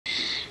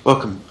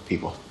Welcome,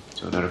 people,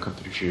 to another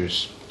Computer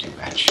Cheers 2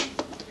 match.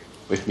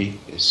 With me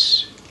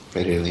is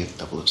Red Alien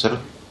 007,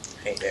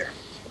 Hey there.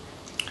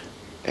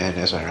 and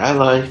as our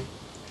ally,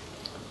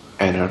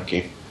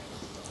 Anarchy,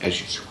 as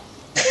usual.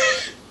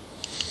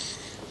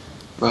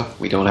 Well,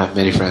 we don't have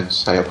many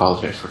friends, I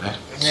apologize for that.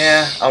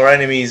 Yeah, our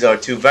enemies are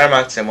two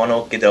Wehrmachts and one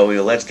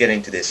OKW. Let's get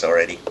into this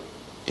already.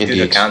 Do the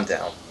Indeed.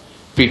 countdown.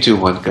 3, 2,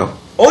 1, go.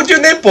 Hold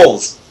your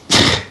nipples!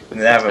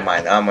 Never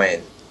mind, I'm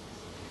in.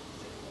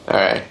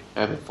 Alright,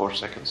 I'm in 4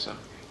 seconds, so.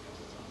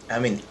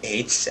 I'm in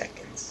 8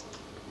 seconds.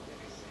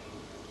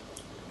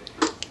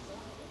 There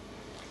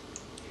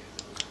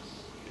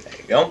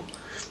you go.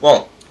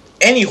 Well,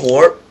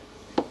 anyhow,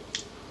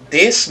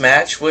 this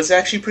match was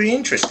actually pretty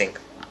interesting.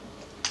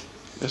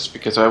 That's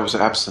because I was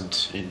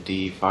absent in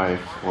the 5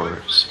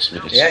 or 6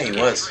 minutes. Yeah, he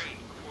was.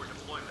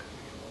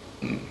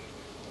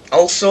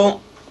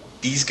 Also,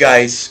 these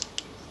guys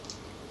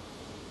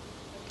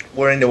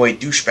were in the way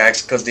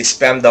douchebags because they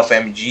spammed off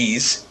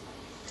MGs.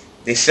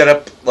 They set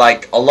up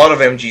like a lot of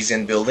MGs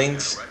in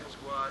buildings.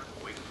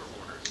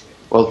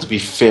 Well, to be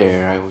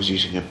fair, I was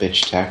using a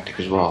bitch tactic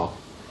as well.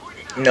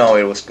 No,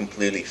 it was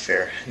completely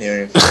fair.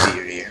 They're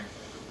inferior.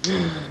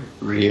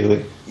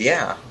 Really?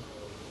 Yeah.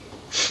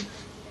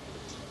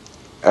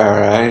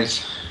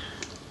 Alright.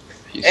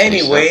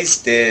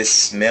 Anyways,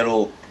 this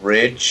middle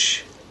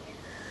bridge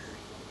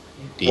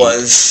Indeed.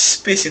 was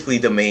basically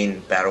the main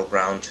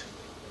battleground.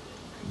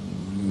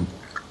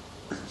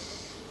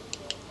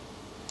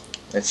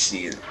 Let's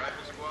see.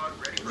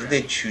 Did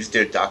they choose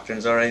their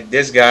doctrines already?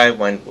 This guy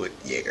went with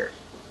Jaeger.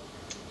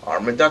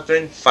 Armor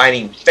doctrine,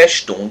 fighting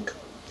Festung.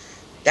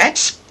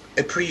 That's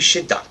a pretty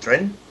shit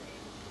doctrine.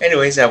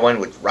 Anyways, I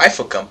went with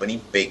Rifle Company.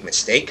 Big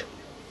mistake.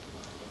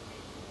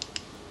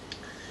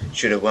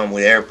 Should have went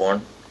with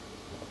Airborne.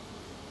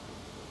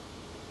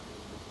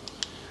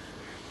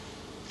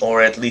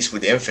 Or at least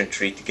with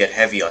infantry to get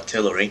heavy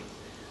artillery.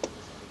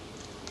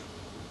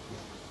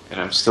 And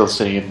I'm still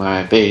sitting in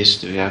my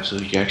base doing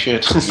absolutely jack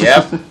shit.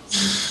 Yep.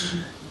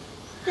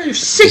 You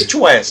sit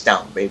your ass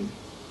down, baby.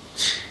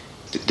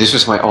 This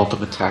is my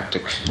ultimate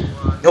tactic.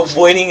 No,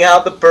 waiting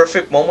out the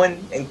perfect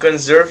moment and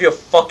conserve your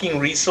fucking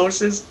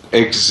resources?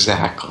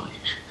 Exactly.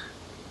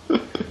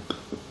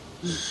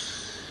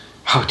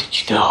 How did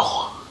you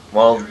know?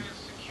 Well,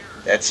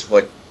 that's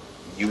what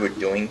you were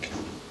doing.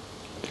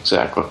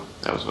 Exactly.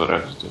 That was what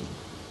I was doing.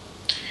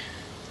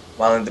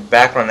 While in the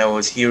background I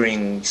was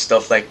hearing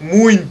stuff like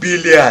Muy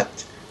billiard.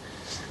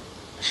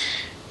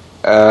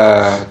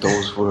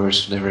 Those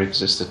words never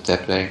existed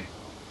that day.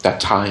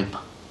 That time.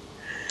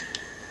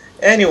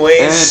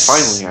 Anyways. And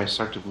finally I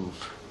start to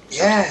move.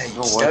 Yeah,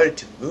 you started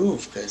to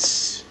move,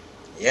 because,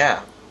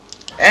 yeah.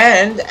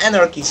 And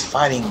Anarchy's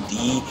fighting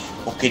the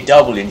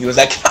OKW, and he was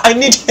like, I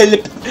need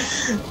help.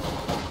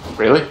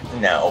 Really?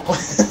 No.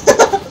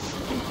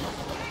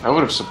 I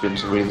would have been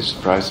really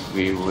surprised if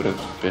we would have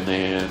been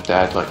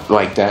that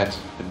like that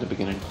in the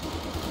beginning.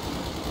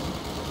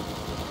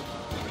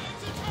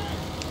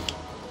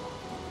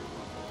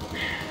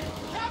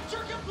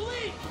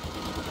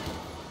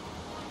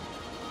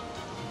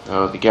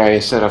 Oh, the guy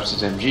set up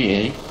his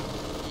MG, eh?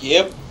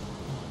 Yep.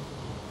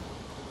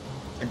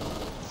 A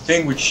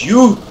thing which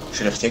you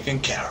should have taken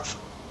care of.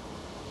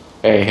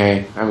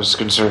 Hey, I was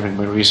conserving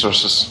my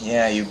resources.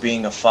 Yeah, you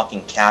being a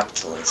fucking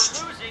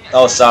capitalist.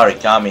 Oh, sorry,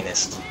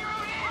 communist.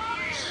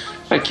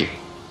 Thank you.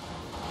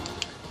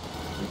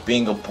 You're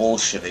being a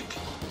Bolshevik.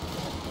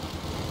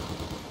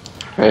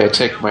 I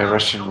take my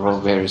Russian role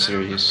very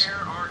serious.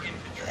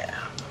 Yeah.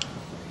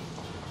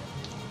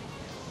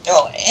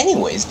 Oh,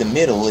 anyways, the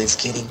middle is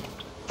getting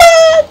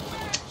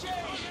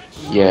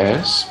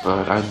Yes,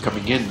 but I'm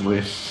coming in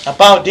with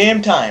about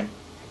damn time.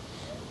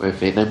 an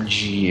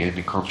MG and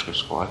a Contra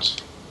squad.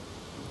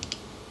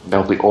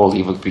 That'll be all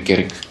you will be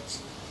getting.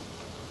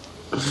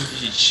 You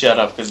should shut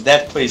up, because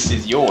that place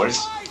is yours.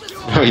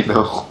 I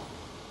know.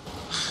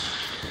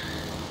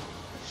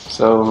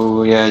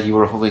 So yeah, you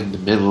were holding the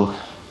middle.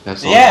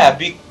 That's all. Yeah,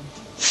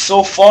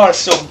 so far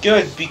so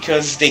good,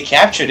 because they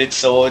captured it,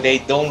 so they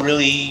don't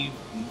really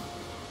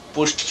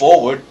pushed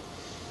forward.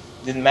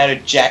 Didn't matter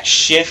jack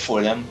shit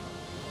for them.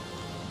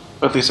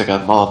 At least I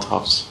got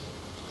Molotovs.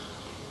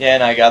 Yeah,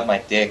 and I got my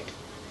dick.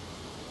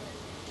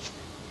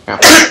 Yeah,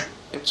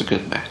 it's a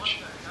good match.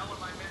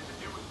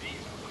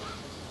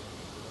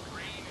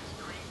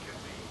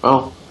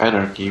 Well,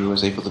 Anarchy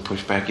was able to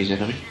push back his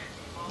enemy.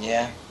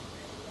 Yeah.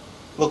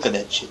 Look at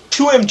that shit.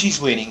 2 MGs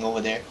waiting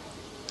over there.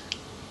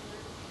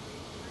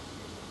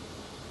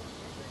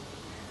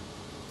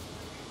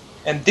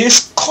 And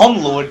this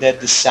conlord at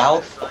the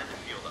south,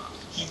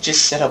 he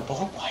just set a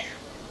barbed wire.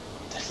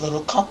 That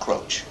little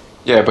cockroach.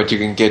 Yeah, but you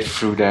can get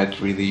through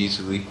that really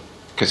easily.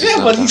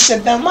 Yeah, but he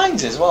set down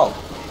mines as well.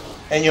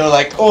 And you're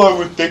like, oh, I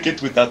would take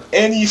it without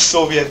any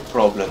Soviet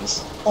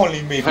problems.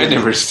 Only maybe. I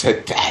never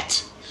said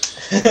that.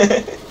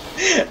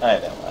 I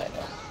know.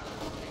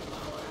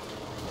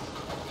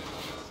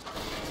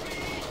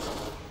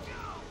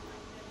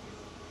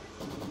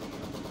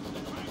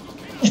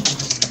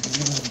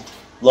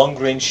 Long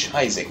range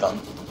Heise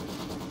gun.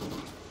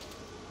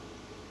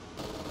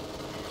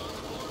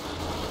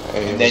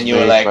 And then you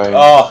were like,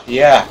 oh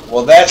yeah,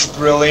 well that's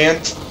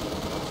brilliant.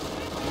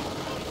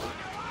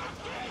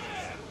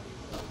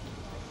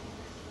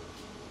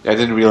 I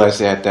didn't realize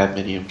they had that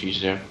many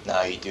MGs there.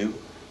 Now you do.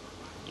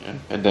 Yeah,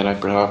 and then I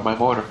brought out my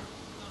mortar.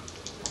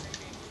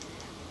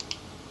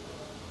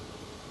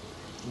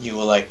 You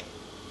were like,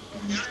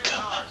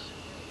 Nika.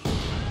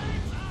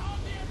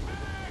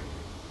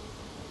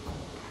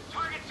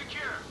 Target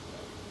secure.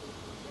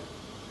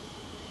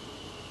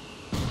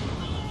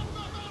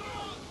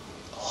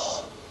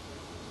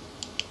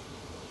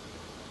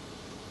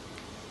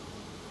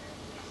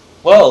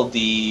 Well,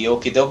 the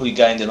OKW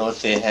guy in the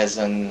North has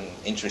an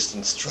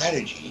interesting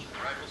strategy.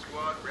 Rifle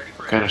squad ready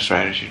for What kind of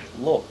strategy?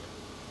 Look.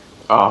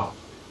 Oh,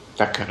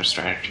 that kind of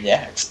strategy.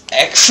 Yeah, it's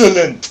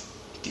excellent.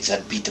 It is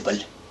unbeatable.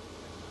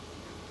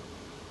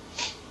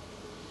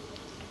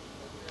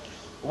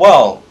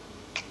 Well,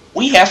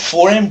 we have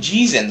 4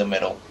 MGs in the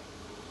middle.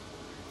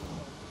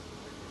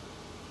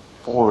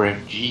 4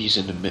 MGs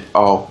in the mid.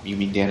 Oh, you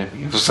mean the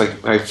enemy? It was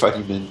like, I thought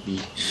you meant me.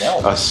 No.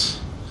 Us.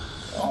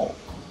 No.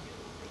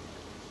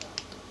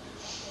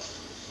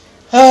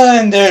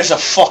 And there's a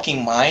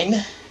fucking mine.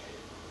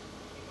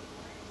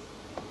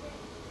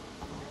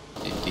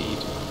 Indeed.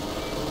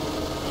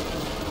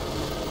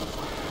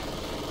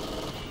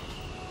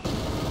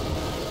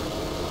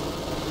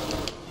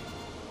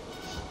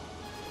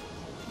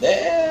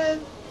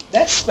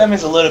 That spam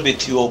is a little bit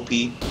too OP.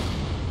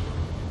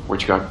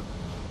 What you got?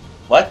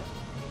 What?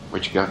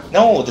 What you got?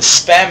 No, the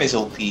spam is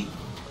OP.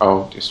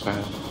 Oh, this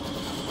man.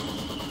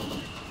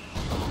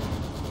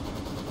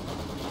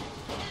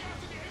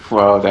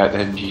 Well, that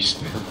MG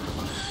spam.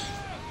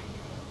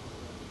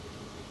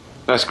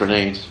 Nice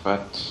grenade,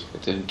 but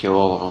it didn't kill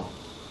all of them.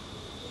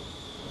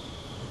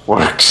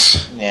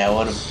 Works. Yeah,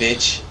 what a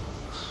bitch.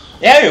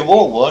 Yeah, it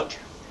will work.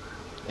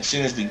 As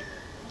soon as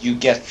you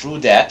get through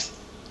that.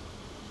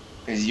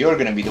 Because you're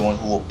gonna be the one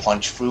who will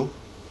punch through.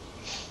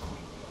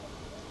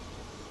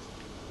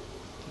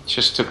 It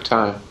just took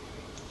time.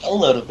 A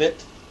little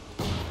bit.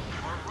 Our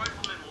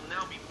riflemen will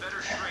now be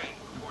better trained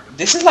before the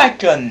This is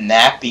like a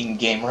napping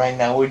game right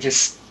now. We're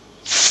just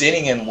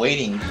sitting and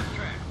waiting. fast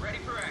track ready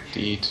for action.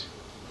 Indeed.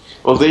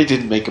 Well, they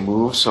didn't make a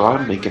move, so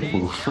I'm making a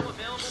move. Now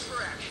available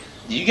for action.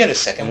 Did you get a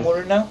second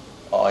mortar now?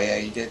 Oh yeah,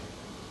 you did.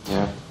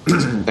 Yeah.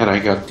 And I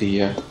got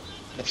the,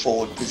 The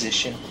forward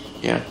position.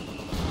 yeah.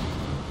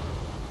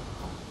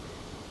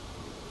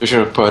 I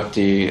should have put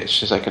the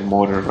second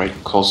mortar right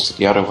close to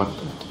the other one,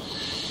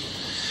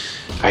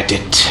 but I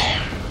didn't.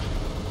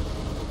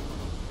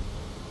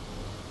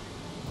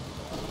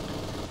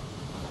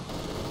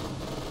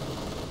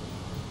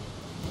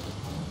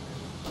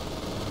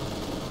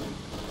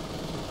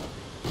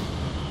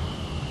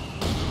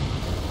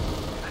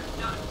 That's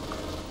done.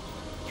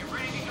 Get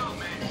ready to go,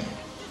 man.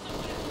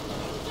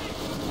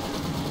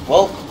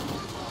 Well,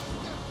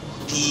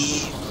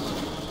 the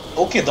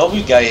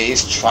OKW guy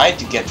is trying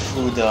to get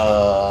through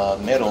the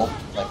middle,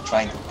 like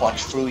trying to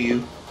punch through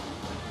you.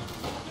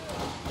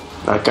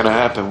 Not gonna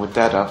happen with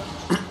that up.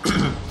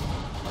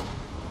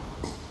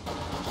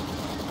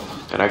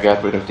 And I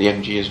got rid of the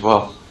MG as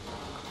well.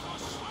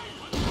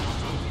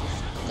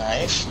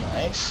 Nice,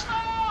 nice.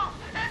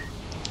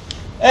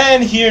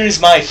 And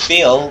here's my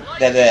fail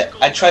that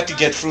I tried to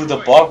get through the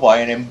barbed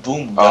wire and then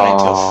boom, got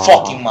into a Oh.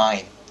 fucking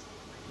mine.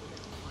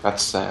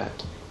 That's sad.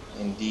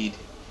 Indeed.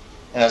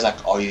 And I was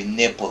like, are you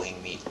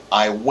nippling me?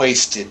 I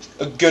wasted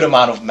a good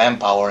amount of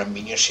manpower and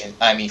munition,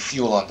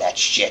 fuel on that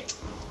shit.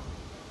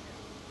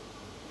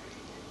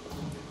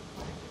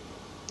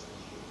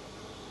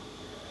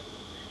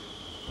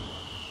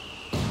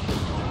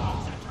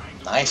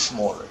 Nice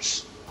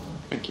mortars.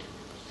 Thank you.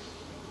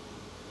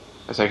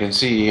 As I can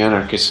see, the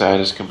anarchist side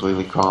is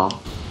completely calm.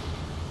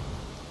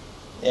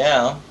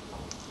 Yeah.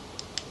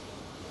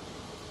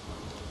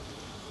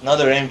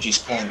 Another MG's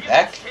pulling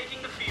back.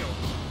 Taking the field.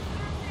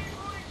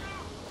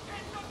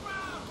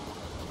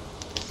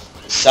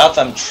 South,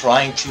 I'm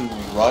trying to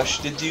rush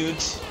the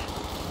dude.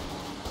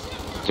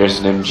 There's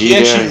an MG He there.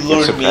 actually it gets lured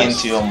me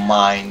suppressed. into a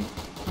mine.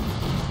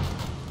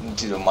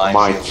 Into the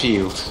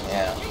minefield. Minefield.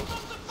 Yeah.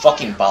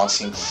 Fucking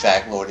bouncing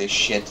fag lord is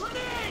shit.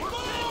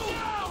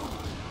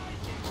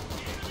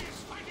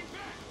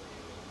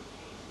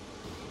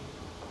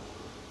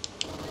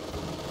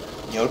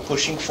 You're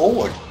pushing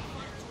forward.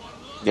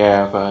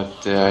 Yeah, but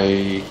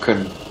I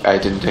couldn't. I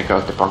didn't take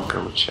out the bunker,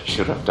 which I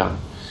should have done.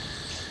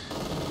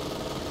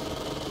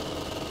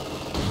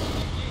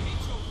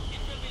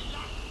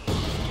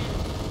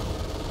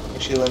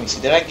 Actually, let me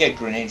see. Did I get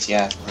grenades?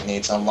 Yeah,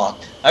 grenades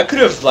unlocked. I could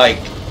have, like,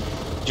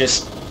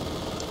 just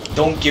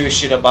don't give a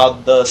shit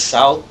about the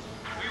south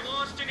We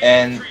lost an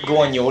and infantry go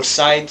on your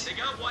side, They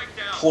got wiped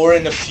out. pour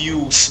in a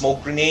few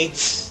smoke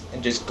grenades,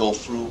 and just go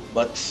through.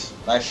 But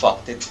I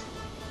fucked it.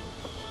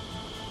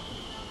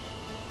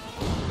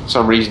 For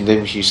some reason,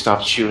 then she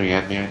stopped shooting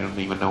at me. I don't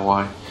even know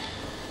why.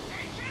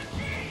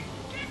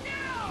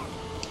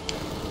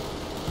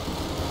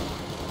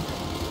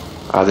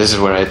 This is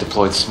where I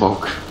deployed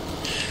smoke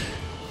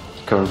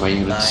to cover my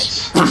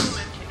units. Nice. Riflemen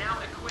can now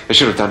equip I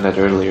should have done that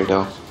earlier,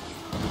 though.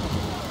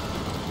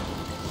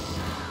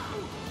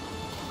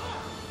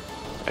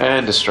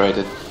 and destroyed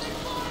it.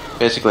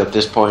 Basically, at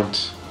this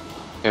point,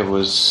 it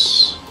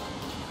was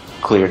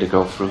clear to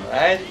go through.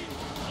 Right?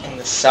 In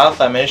the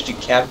south, I managed to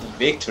cap the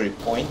victory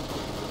point.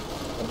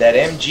 But that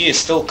MG is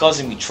still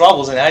causing me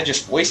troubles, and I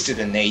just wasted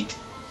a nade.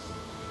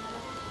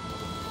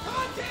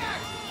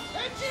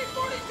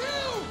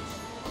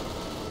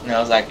 And I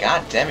was like,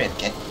 God damn it,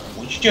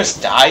 would you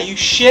just die, you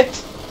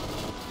shit?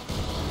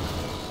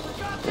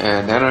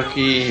 And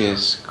Anarchy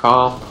is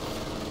calm.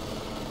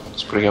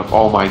 Let's bring up.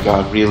 Oh my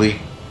god, really?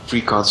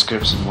 3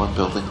 conscripts in one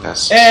building?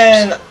 That's.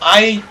 And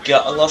I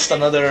lost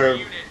another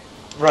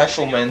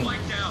rifleman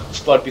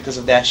spot because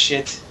of that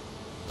shit.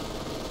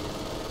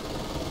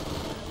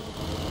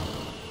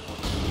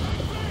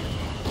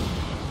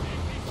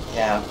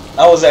 Yeah,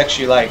 I was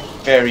actually like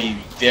very,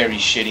 very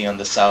shitty on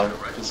the south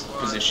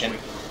position.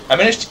 I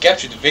managed to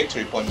capture the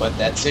victory point, but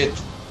that's it.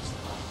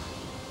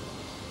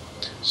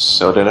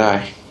 So did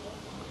I.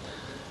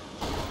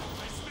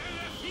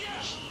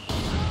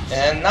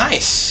 And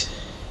nice.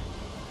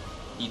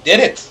 You did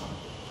it.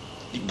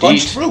 You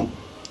punched through.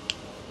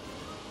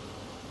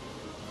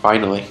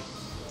 Finally.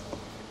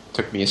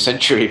 Took me a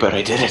century, but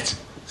I did it.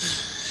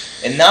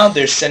 And now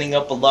they're sending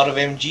up a lot of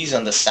MGs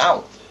on the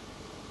south.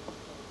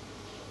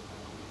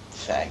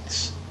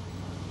 Thanks.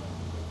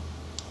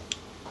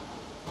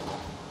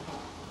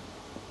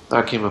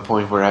 Now came a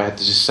point where I had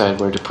to decide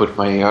where to put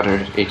my other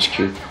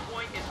HQ.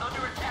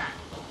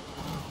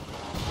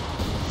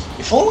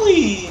 If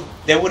only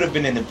there would have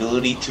been an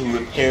ability to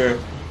repair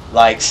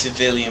like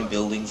civilian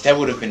buildings, that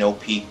would have been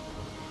OP.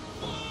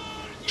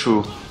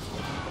 True.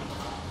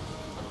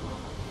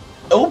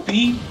 OP,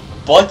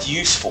 but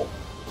useful.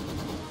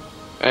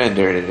 And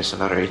there it is,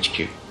 another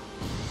HQ.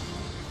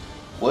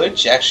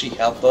 Which actually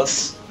helped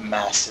us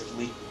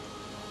massively.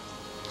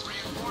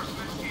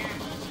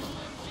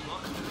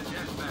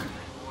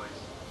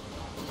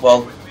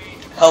 Well,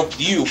 helped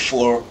you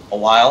for a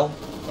while,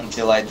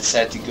 until I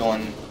decided to go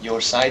on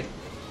your side.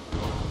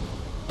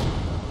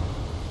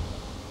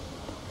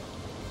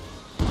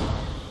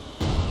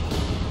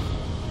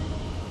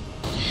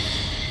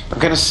 I'm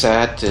kinda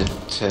sad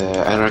that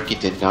Anarchy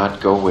did not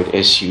go with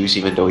SUs,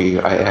 even though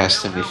I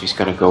asked him if he's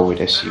gonna go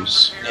with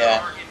SUs.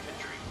 Yeah.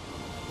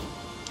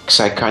 Because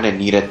I kinda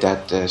needed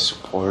that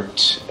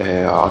support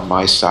on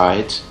my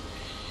side.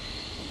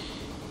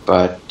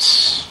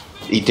 But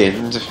he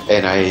didn't,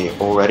 and I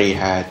already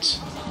had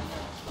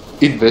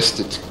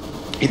invested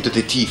into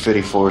the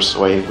T-34,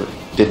 so I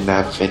didn't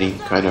have any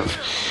kind of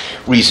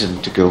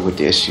reason to go with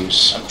the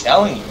SUs. I'm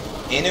telling you,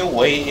 in a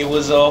way it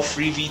was a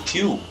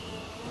 3v2.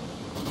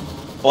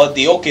 But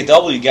the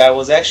OKW guy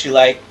was actually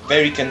like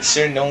very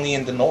concerned only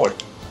in the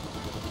north.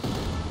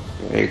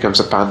 Here comes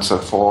a Panzer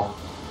IV.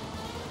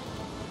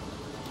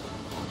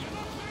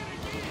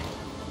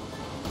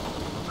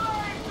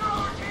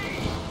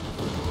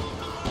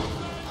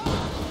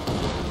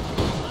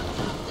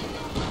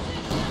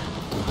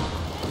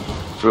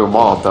 Threw a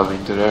Molotov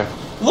into there.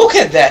 Look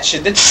at that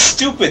shit, that's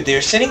stupid.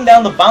 They're sending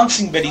down the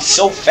bouncing Betty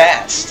so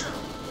fast.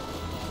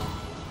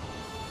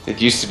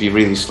 It used to be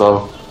really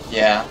slow.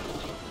 Yeah.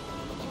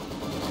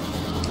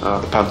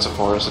 The Panzer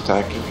IV is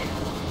attacking.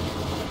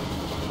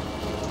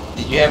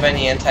 Did you have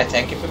any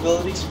anti-tank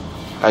capabilities?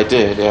 I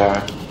did,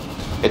 yeah.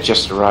 It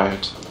just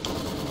arrived.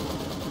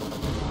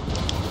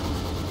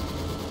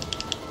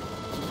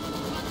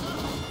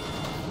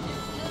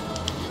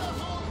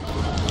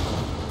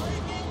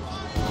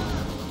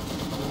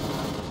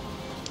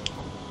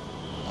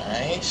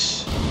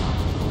 Nice.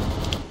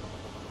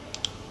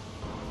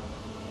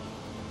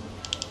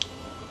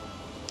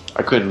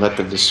 I couldn't let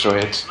them destroy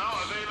it.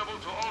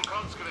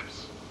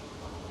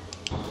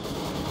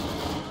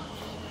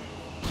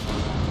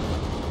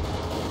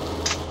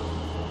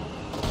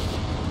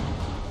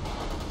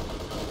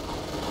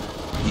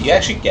 Did you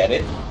actually get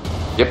it?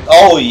 Yep.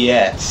 Oh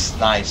yes,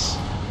 nice.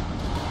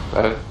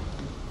 But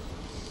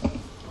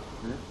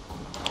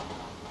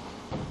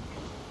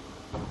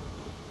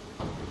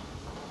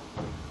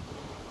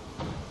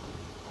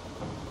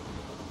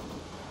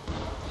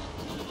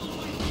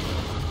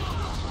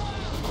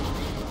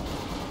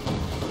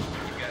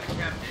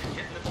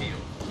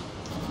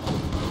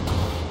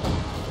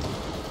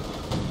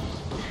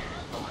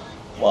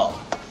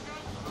Well,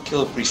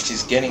 Killer Priest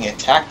is getting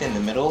attacked in the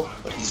middle,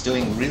 but he's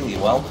doing really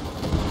well.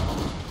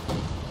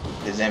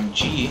 His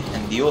MG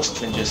and the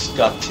Austrian just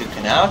got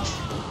taken out.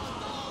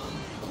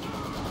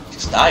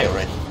 Just die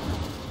already.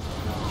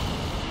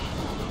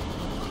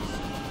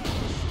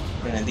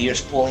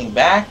 Grenadiers pulling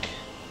back.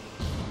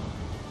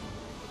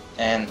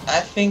 And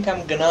I think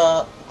I'm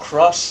gonna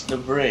cross the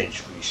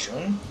bridge pretty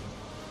soon.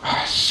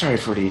 sorry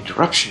for the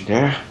interruption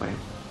there. My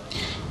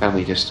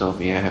family just told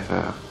me I have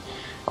a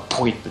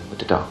appointment with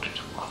the doctor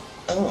tomorrow.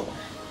 Oh.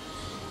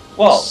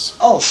 Well,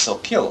 also,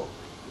 Kill.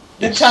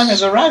 The Yes. time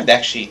has arrived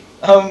actually.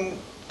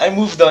 I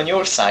moved on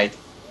your side.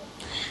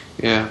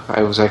 Yeah,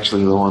 I was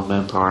actually low on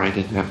manpower. I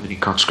didn't have many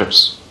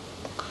conscripts.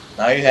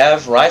 Now you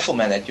have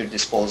riflemen at your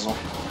disposal.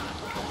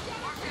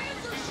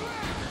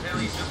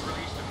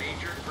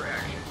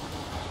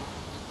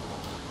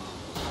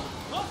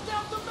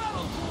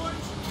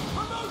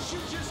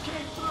 Parachute just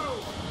came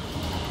through!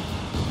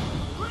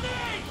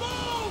 Grenade,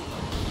 move!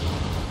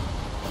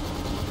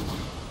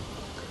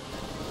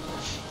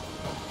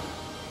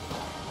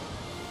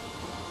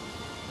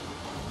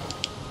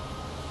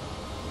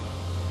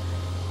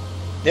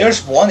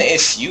 There's one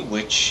SU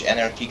which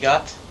Anarchy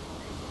got.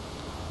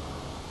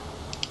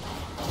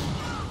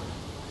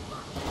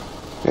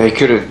 Yeah,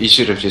 he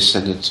should have just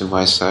sent it to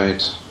my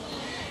side.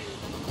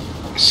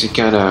 'Cause he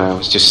kinda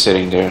was just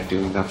sitting there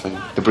doing nothing.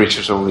 The bridge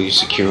was already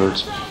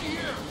secured.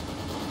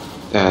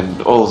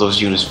 And all of those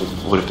units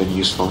would have been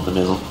useful in the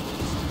middle.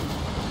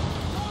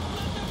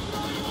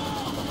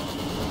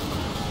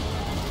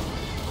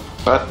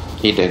 But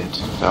he didn't,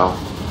 so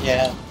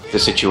Yeah. the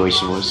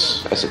situation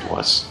was as it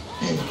was.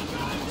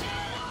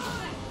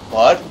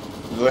 But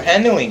we were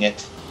handling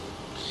it.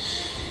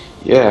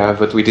 Yeah,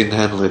 but we didn't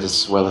handle it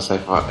as well as I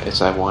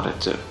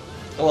wanted to.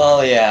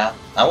 Well, yeah.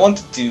 I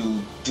wanted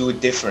to do it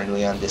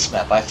differently on this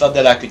map. I thought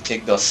that I could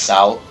take those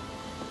south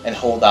and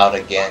hold out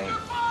again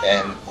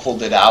and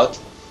hold it out.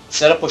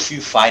 Set up a few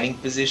fighting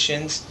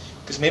positions.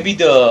 Because maybe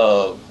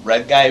the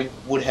red guy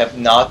would have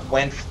not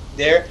went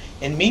there.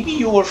 And maybe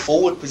your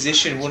forward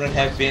position wouldn't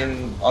have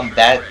been on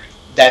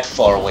that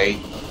far away.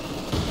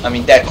 I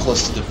mean, that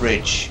close to the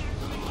bridge.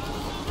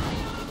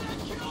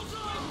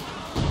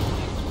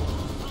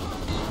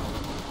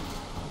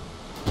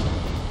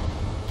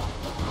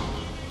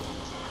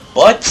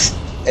 But,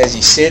 as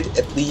you said,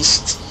 at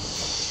least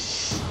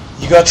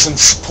you got some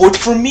support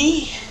from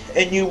me,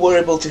 and you were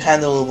able to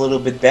handle a little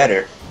bit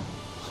better.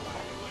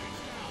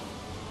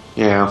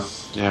 Yeah,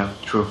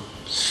 true.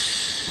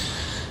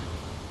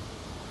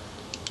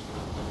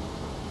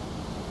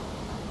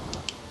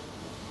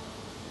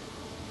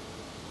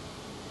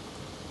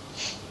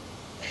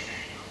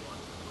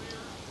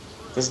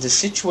 Because the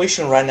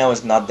situation right now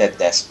is not that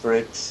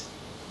desperate.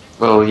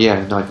 Well,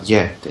 yeah, not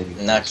yet.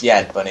 Anyways. Not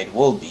yet, but it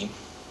will be.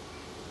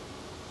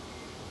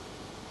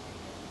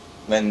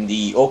 When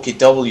the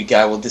OKW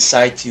guy will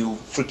decide to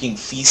freaking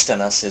feast on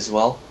us as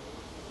well.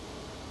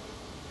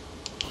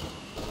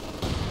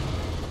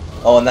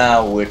 Oh,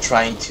 now we're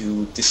trying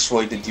to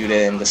destroy the dude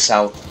in the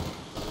south.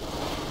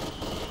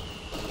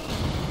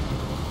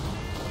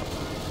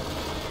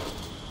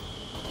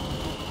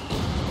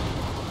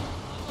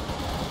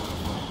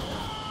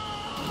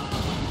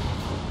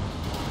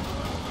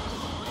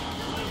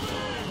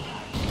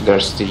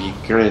 There's the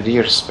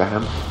Grenadier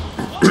spam.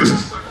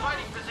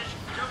 Fighting position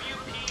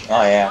WFA.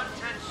 Oh yeah.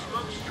 10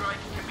 smoke strike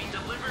can be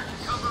delivered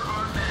to cover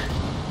our men.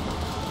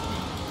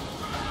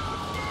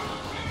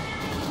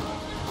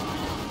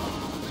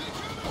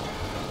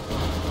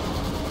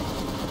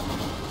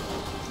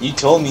 You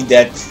told me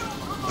that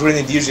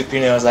Grenadiers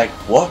appeared and I was like,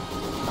 what?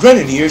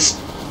 Grenadiers?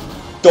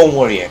 Don't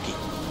worry, Aki.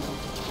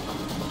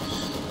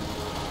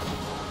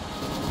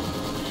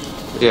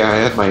 Yeah, I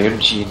had my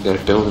MG in their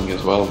building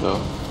as well,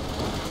 though.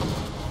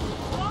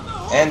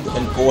 And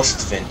an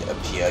Ostwind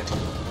appeared.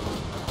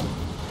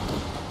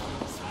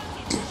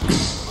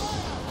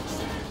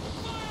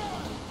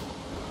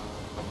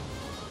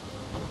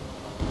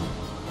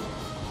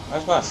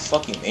 Where's my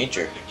fucking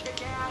major?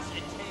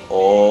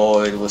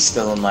 Oh, it was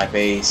still in my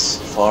base,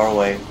 far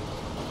away.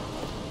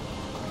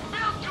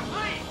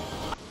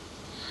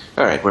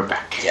 Alright, we're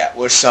back. Yeah,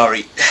 we're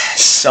sorry.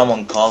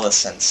 Someone called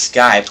us on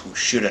Skype who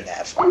shouldn't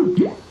have.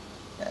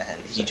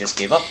 And he just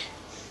gave up.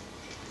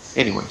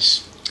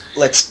 Anyways,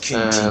 Let's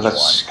continue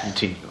let's on.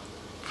 continue.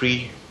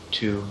 3,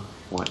 2,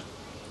 1.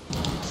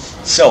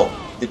 So,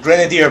 the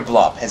Grenadier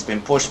blob has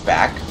been pushed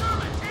back.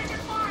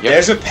 Yep.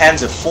 There's a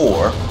Panzer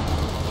IV,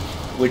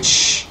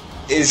 which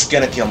is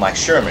gonna kill my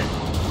Sherman.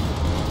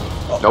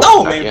 Oh, Nope,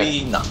 no, not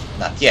maybe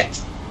not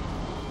yet.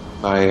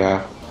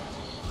 My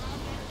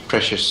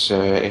precious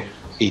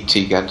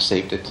AT gun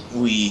saved it.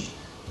 We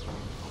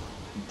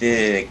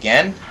did it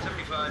again.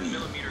 75 We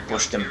millimeter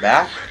pushed them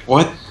back.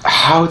 What?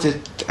 How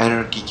did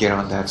Anarchy get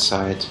on that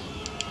side?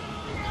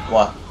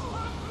 What?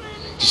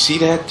 Do you see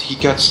that? He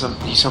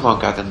somehow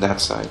got on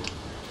that side.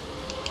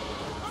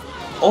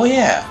 Oh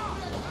yeah.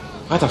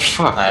 What the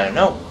fuck? I don't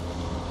know.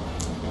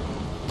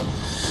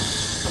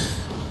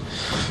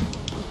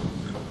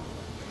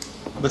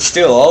 But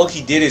still, all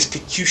he did is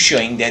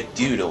Katyushaing that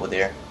dude over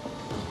there.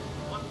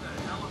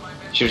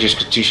 Should have just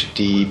Katyusha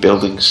the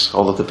buildings,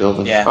 all of the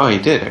buildings. Yeah. Oh, he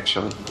did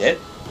actually. He did?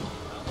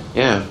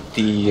 Yeah,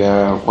 the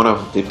one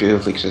of the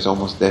buildings is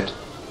almost dead.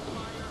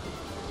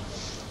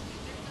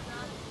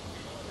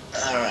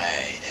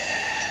 Alright.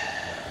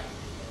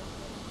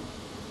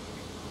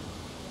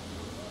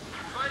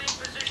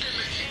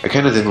 I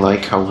kind of didn't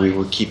like how we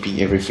were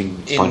keeping everything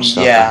bunched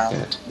up Yeah, like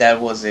that.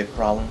 that was a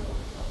problem.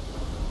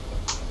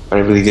 But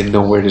I really didn't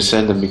know where to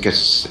send them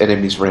because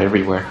enemies were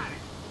everywhere.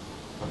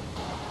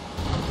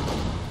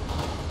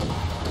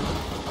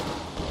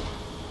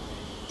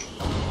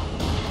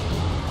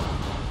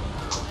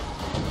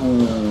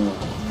 Ooh,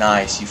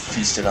 nice, you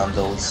feasted on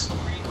those.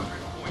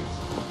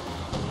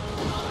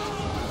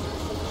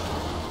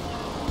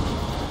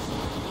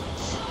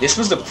 This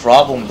was the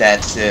problem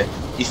that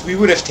if we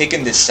would have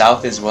taken the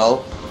south as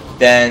well,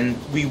 then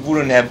we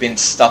wouldn't have been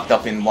stuck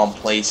up in one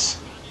place.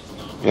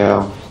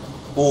 Yeah.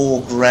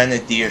 Oh,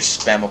 Grenadier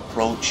spam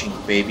approaching,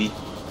 baby.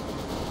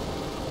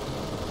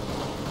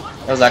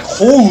 I was like,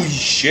 holy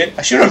shit,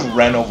 I should have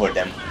ran over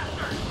them.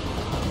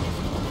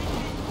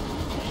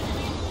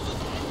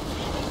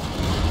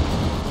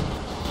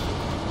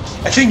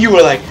 I think you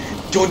were like,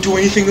 don't do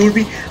anything,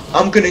 Urbi.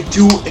 I'm gonna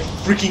do a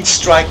freaking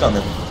strike on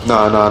them.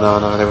 No.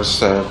 There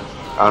was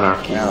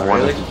anarchy. Oh, We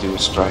wanted really? to do a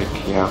strike.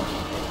 Yeah.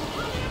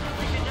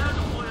 We can now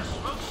deploy a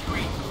smoke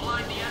screen to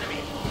blind the enemy.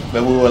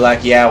 But we were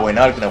like, yeah, we're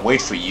not gonna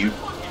wait for you.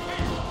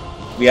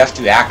 We have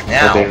to act But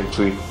now. they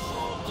retreat.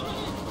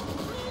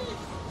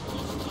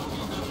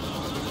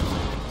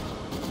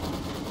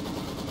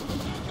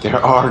 There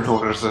are no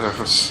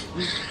reserves.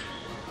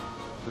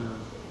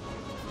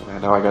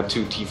 Now I got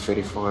 2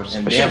 T-34s.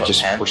 And I they should have have a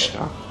just Panther. pushed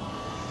up.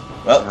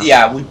 Well,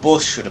 yeah, we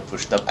both should have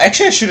pushed up.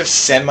 Actually, I should have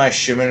sent my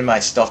Sherman and my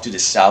stuff to the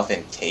south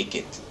and take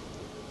it.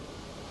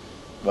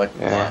 But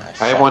Yeah,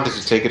 yeah, I wanted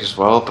to take it as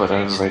well, but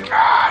I was like,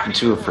 I'm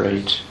too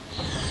afraid.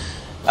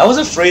 I was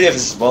afraid of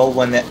as well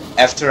when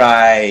after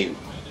I,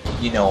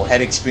 you know,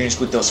 had experience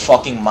with those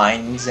fucking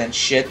mines and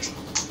shit.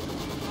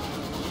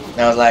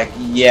 And I was like,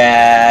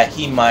 yeah,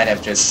 he might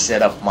have just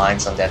set up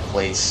mines on that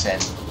place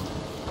and.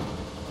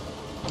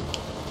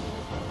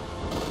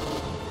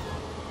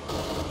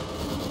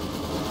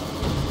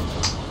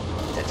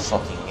 That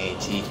fucking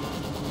AT.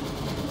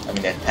 I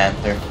mean, that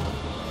Panther.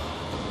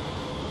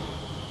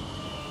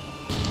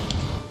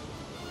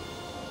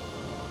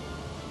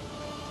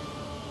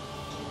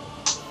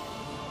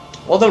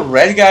 Well, the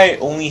red guy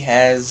only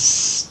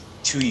has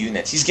 2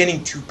 units. He's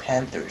getting 2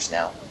 Panthers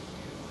now.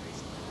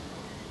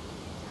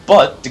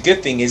 But the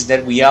good thing is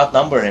that we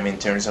outnumber him in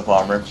terms of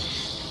armor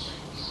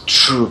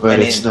True, but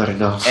And it's in- not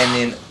enough.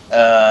 and in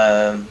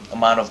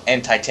amount of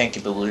anti-tank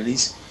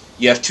abilities.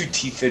 You have 2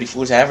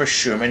 T-34s. I have a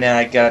Sherman and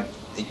I got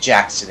a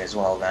Jackson as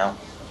well now.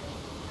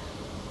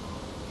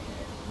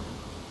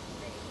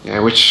 Yeah, I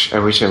wish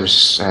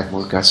I had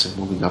more guts in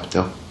moving up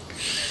though.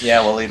 Yeah,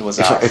 well, it was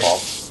If our I,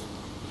 fault.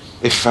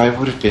 if I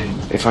would have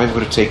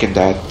taken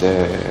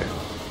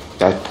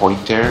that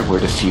point there where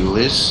the fuel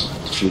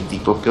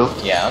depot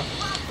built, Yeah,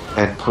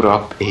 and put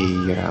up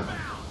a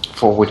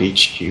forward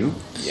HQ,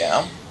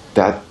 yeah.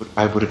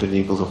 I would have been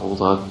able to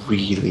hold on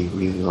really,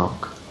 really long.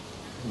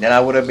 Then I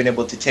would have been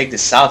able to take the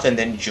south and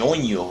then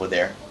join you over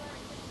there.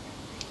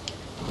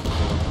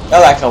 I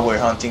like how we're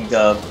hunting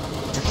the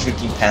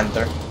freaking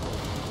Panther.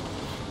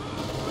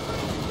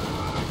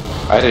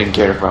 I didn't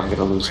care if I'm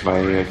gonna lose my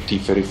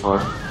T-34.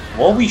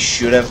 What we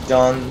should have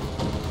done,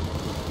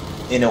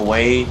 in a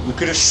way, we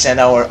could have sent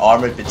our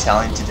armored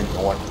battalion to the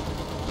north.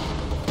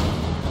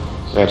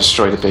 Yeah,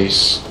 destroy the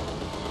base.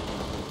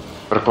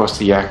 But of course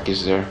the Yak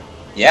is there.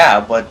 Yeah,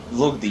 but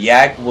look, the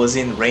Yak was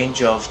in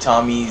range of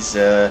Tommy's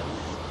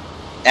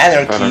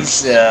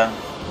Anarchy's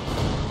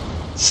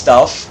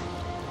stuff.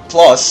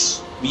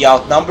 Plus, we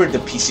outnumbered the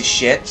piece of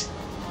shit.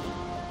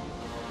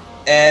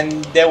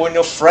 And there were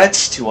no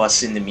threats to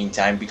us in the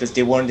meantime because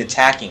they weren't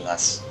attacking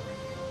us.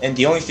 And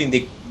the only thing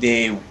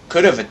they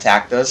could have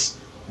attacked us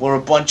were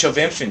a bunch of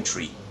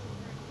infantry.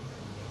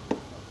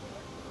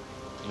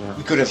 Yeah.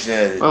 We could have...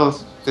 Well,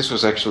 this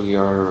was actually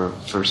our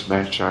first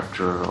match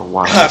after a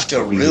while. after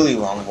a really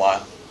long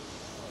while.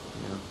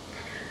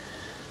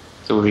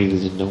 So we really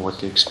didn't know what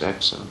to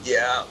expect, so...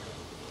 Yeah.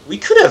 We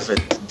could have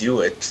do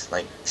it,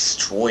 like,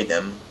 destroy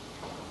them.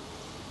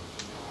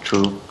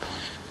 True.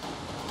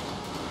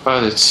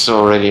 But it's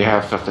already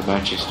half of the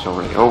match is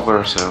already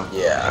over, so...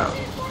 Yeah.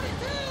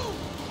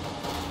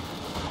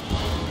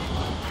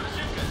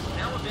 Bazookas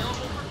now available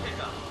for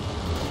pickup.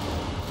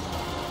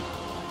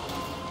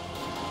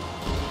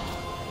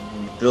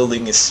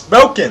 Building is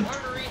smoking!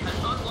 Armory has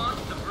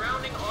unlocked the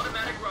Browning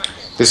automatic rifle.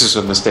 This is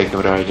a mistake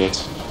that I did.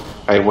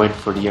 I went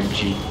for the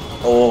MG.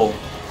 Oh,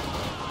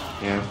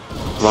 Yeah.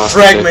 Lost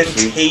the Z3,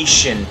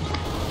 fragmentation.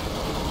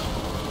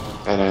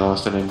 and I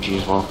lost an MG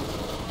as well.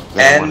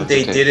 That I wanted And to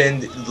they take.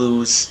 didn't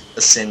lose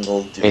a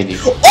single dude. Any.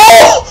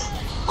 Oh!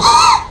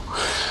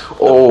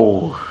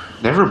 Oh!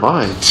 Never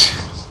mind.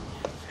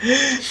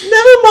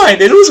 Never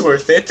mind, it was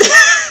worth it.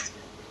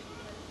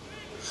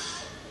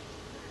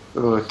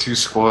 Oh, 2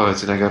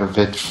 squads, and I got a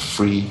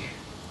vent-free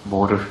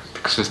mortar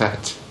because of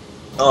that.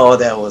 Oh,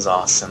 that was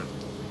awesome.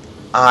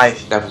 I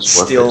That was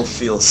worth still it.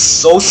 feel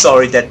so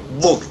sorry that,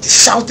 look, the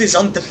south is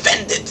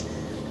undefended.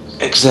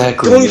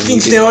 Exactly. The only and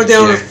things we there are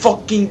didn't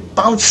fucking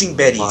bouncing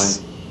betties.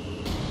 Mine.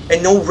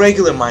 And no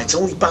regular mines,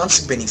 only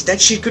bouncing betties. That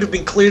shit could have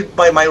been cleared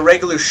by my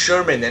regular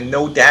Sherman and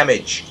no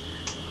damage.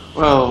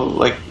 Well,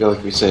 like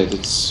we said,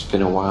 it's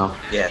been a while.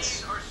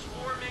 Yes.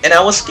 And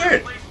I was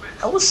scared.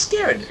 I was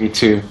scared. Me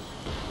too.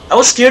 I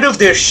was scared of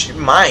their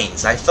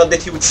mines. I thought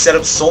that he would set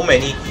up so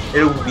many,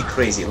 it would be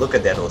crazy. Look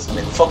at that,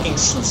 Osman. Fucking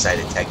suicide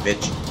attack,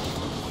 bitch.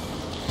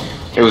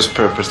 It was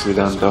purposely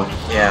done, though.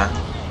 Yeah.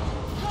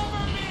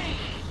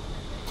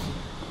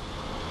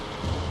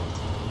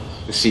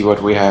 To see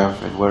what we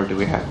have and where do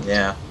we have.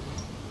 Yeah.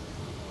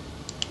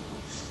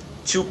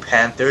 2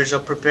 Panthers are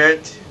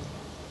prepared.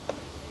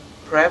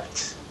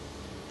 Prepped.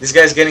 This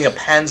guy's getting a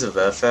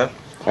Panzerwerfer.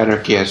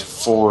 Anarchy has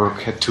 4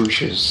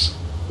 Katyushas.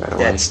 by the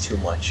way. That's too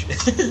much.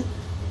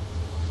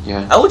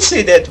 Yeah. I would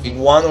say that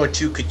 1 or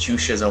 2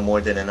 Katyushas are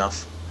more than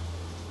enough.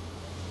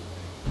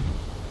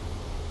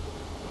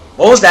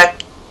 What was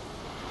that?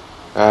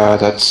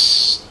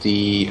 That's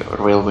the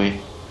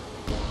railway.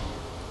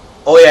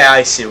 Oh yeah,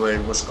 I see where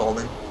it was called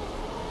in.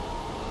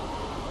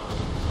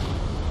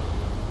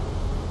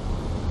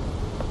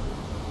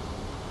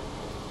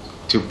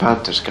 Two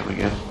Panthers coming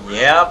in.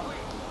 Yep.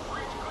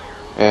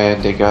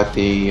 And they got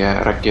the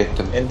Raket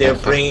And they're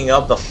bringing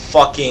up the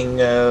fucking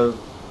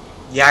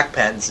Yak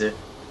Panzer.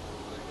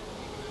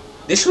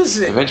 This was...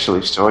 eventually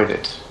destroyed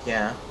it.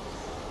 Yeah.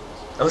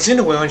 I was in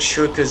a way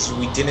unsure because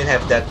we didn't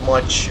have that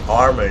much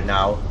armor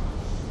now.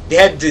 They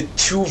had the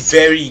 2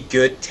 very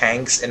good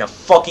tanks and a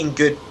fucking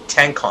good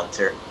tank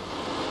hunter.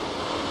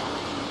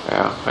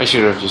 Yeah, I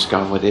should have just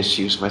gone with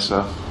issues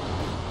myself.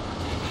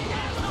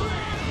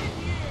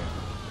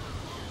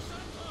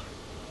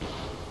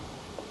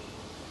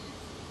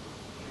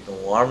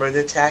 No armored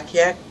attack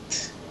yet.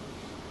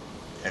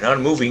 They're not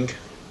moving.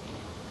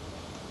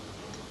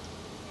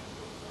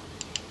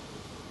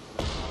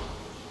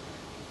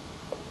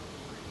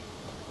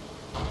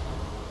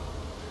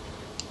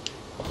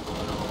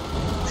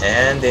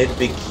 And it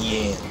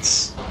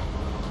begins.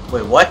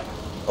 Wait, what?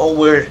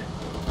 Oh,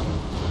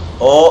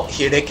 oh,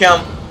 here they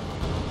come.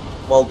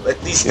 Well,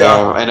 at least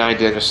Yeah, and I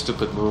did a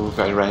stupid move.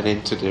 I ran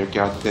into their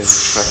goddamn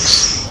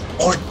trucks.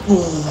 Or,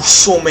 ooh,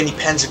 so many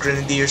Panzer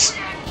Grenadiers.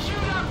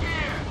 Shoot up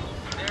here!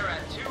 They're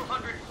at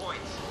 200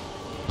 points.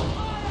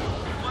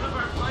 One of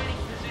our fighting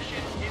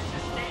positions is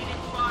sustaining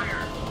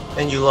fire.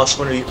 And you lost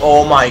one of you.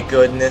 Oh my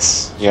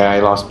goodness. Yeah, I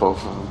lost both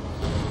of them.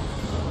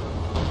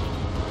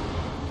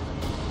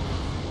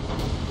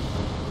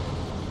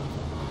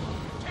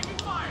 Taking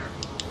fire!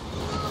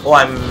 Oh,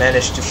 I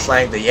managed to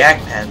flank the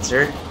Yak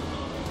Panzer.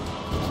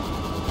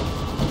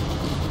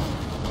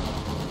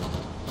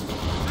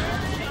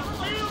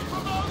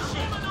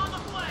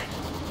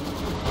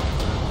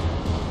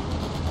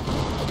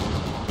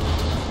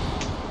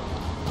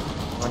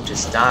 One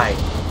just died.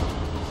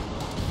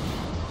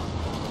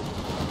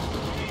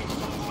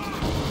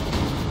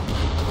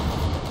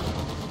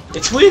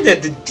 It's weird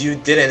that the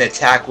dude didn't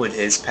attack with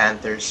his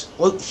Panthers.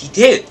 Well, he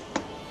did.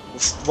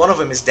 One of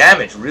them is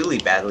damaged really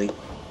badly.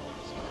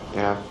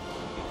 Yeah,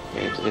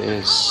 it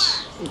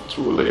is. It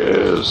truly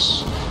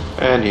is.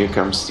 And here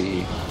comes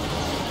the...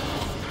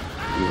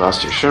 You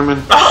lost your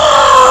Sherman.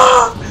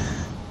 Ah!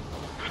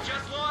 We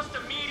just lost a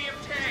medium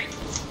tank.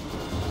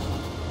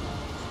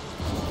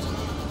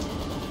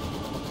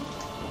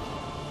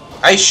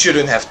 I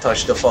shouldn't have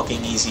touched the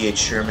fucking Easy 8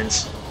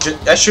 Shermans.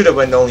 I should have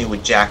went only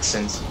with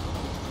Jacksons.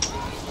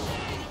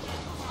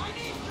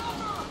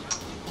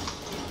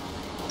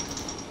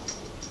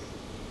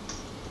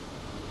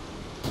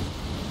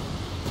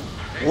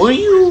 Were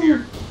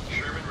you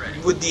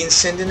with the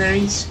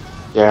incendiaries?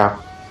 Yeah.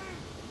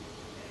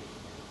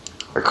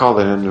 I called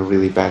it in a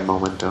really bad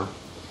moment though.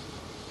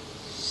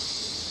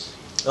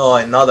 Oh,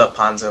 another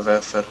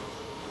Panzerwerfer.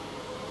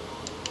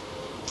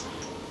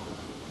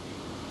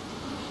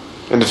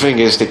 And the thing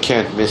is, they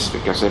can't miss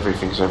because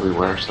everything's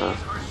everywhere, so...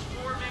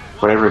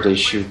 Whatever they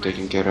shoot, they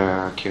can get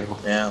a kill.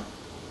 Yeah.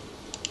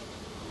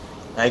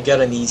 I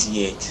got an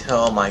Easy 8.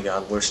 Oh my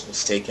god, worst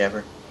mistake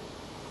ever.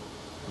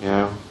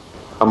 Yeah.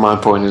 On my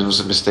point, it was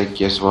a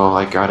mistake as well.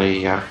 I got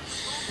a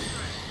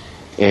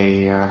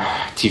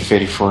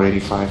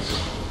T-34-85.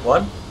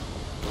 What?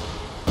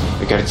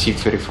 I got a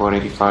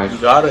T-34-85. You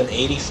got an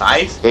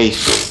 85? Hey,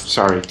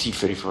 sorry,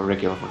 T-34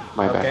 regular one.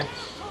 My Okay. bad.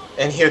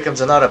 And here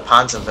comes another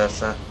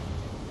Panzerwerfer.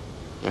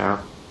 Yeah.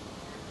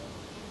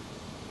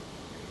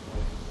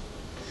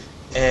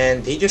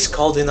 And they just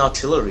called in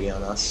artillery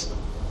on us.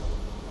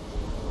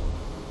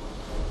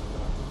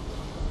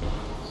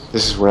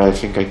 This is where I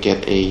think I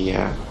get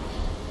a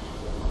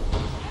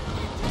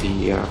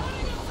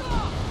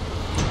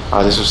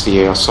this was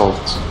the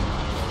assault.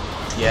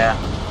 Yeah.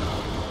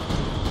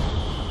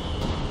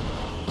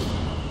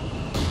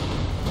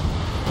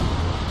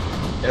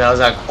 And I was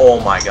like, oh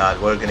my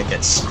god, we're gonna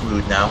get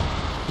screwed now.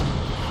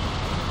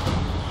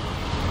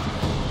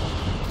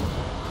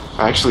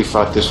 I actually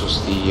thought this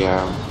was the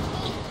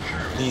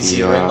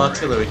Easy ring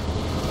artillery.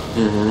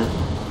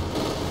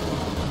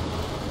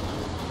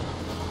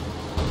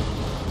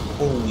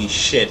 Holy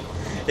shit.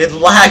 It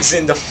lags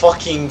in the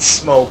fucking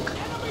smoke.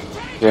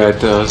 Yeah, it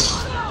does.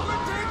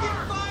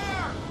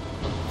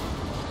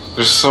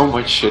 There's so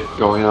much shit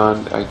going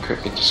on. I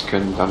just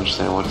couldn't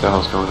understand what the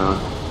hell's going on.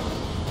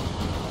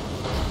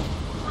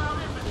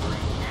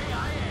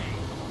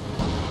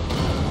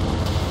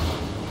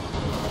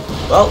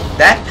 Well,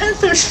 that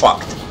Panther's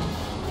fucked.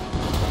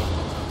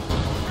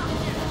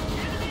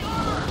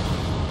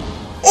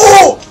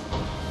 Oh!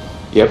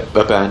 Yep,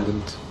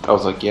 abandoned. I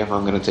was like, yeah,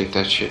 I'm gonna take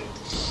that shit.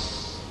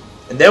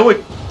 And there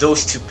were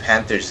those 2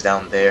 Panthers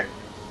down there.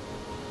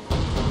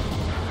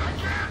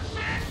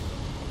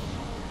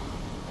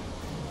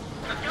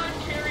 A gun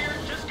carrier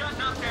just got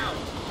knocked out.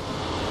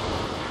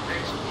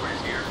 Next support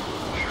is here.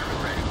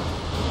 Sherman ready.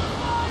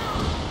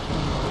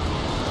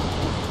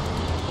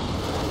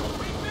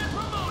 We've been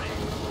promoted.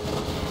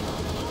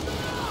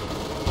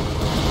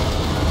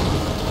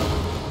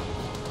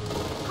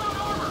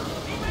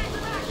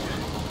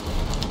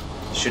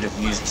 Should have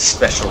used the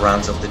special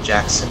rounds of the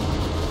Jackson.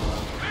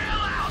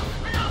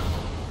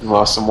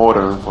 Lost some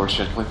water,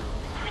 unfortunately.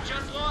 We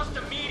just lost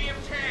a medium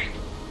tank.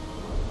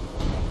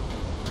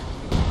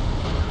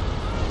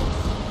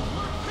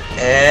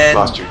 And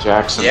Lost your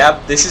Jackson.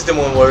 yep, this is the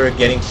one where we're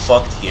getting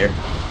fucked here.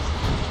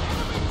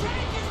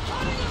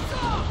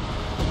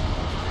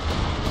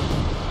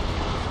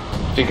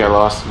 I think I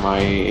lost my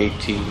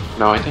 18.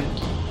 No, I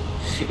didn't.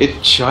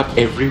 It shot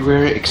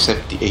everywhere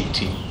except the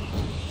 18.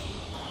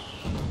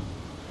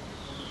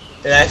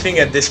 And I think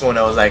at this one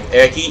I was like,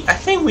 Eric, I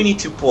think we need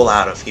to pull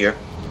out of here.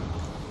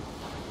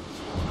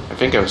 I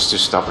think I was too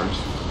stubborn.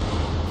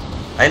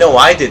 I know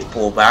I did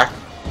pull back.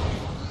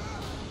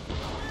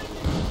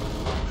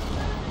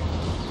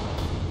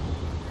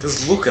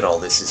 Because look at all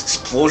this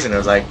explosion. I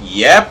was like,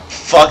 yep,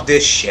 fuck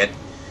this shit.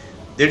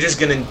 They're just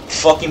gonna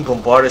fucking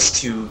bombard us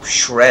to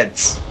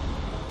shreds.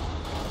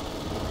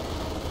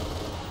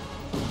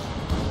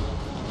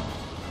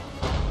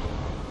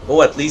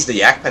 Oh, at least the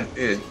Yak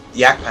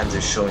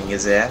Panzer's showing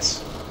his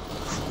ass.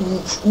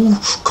 Ooh,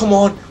 come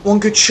on, one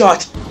good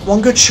shot.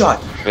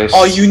 Yes.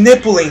 Are you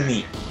nippling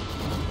me?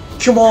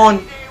 Come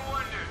on.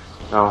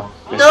 No.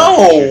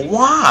 No,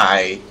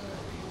 why?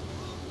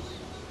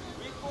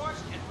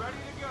 Reinforced and ready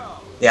to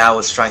go. Yeah, I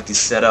was trying to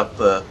set up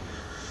on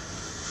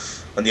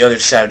the other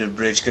side of the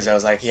bridge because I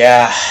was like,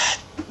 yeah,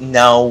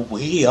 now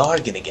we are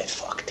gonna get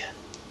fucked.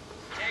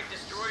 Tank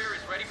destroyer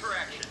is ready for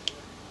action.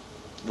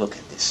 Look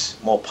at this.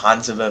 More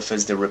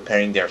Panzerwerfers, they're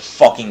repairing their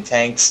fucking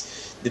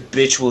tanks. The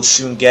bitch will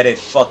soon get a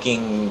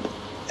fucking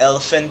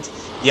elephant.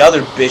 The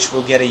other bitch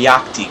will get a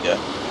Jagdtiger.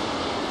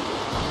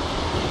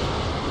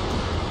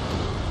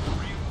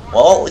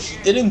 Well, he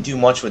didn't do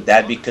much with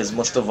that because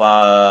most of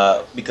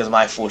because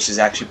my forces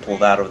actually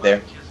pulled out of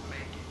there.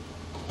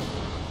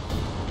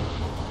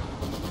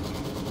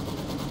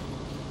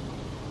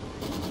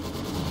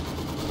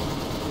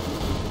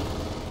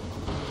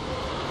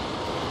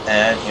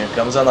 And here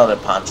comes another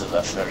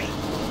Panzerwerfer.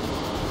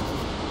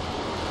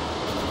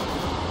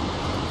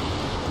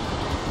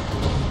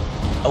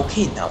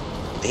 Okay, now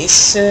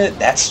this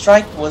that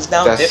strike was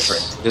now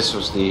different. This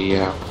was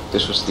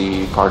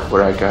the part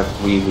where I got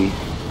really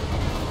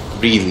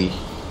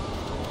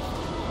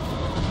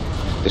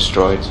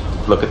destroyed.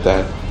 Look at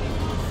that.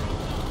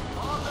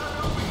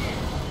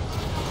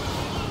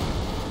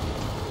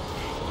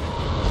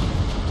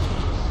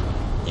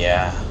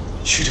 Yeah,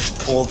 should have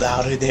pulled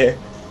out of there.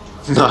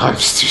 No, I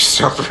was too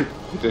stubborn.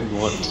 I didn't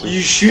want to.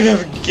 You should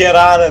have get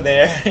out of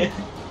there.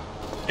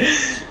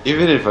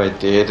 Even if I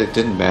did, it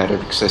didn't matter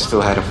because I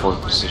still had a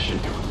fourth position.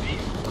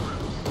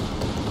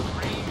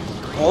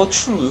 Well,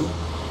 true.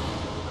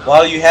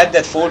 While you had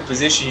that forward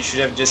position, you should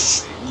have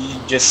just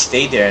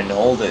stay there and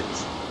hold it.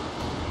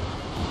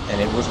 And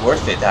it was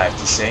worth it, I have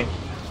to say.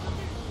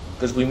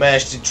 Because we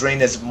managed to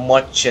drain as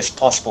much as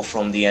possible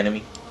from the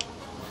enemy.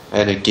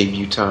 And it gave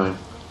you time.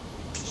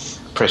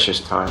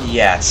 Precious time.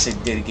 Yes,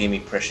 it did give me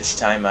precious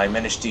time. I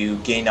managed to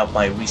gain up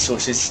my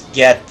resources,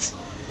 get...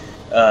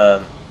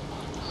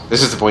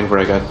 This is the point where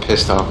I got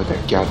pissed off at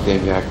that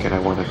goddamn yak and I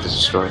wanted to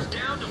destroy it.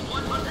 Down to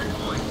 100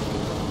 points.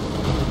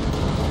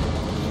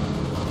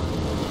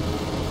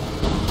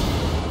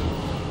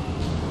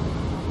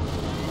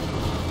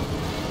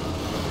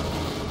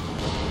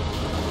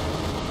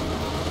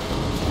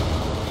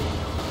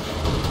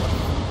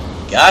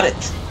 Got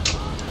it.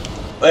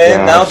 And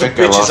Yeah, now I the think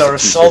I bitches lost are the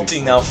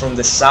assaulting T-34. now from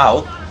the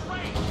south.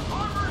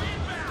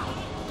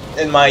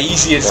 And my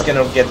easy is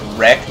gonna get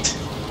wrecked.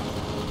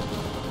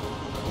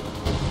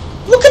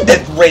 Look at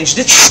that range,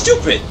 that's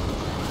stupid!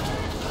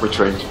 Which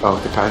range? Oh,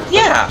 the time?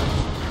 Yeah!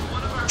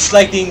 It's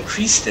like they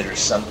increased it or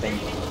something.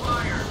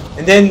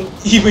 And then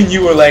even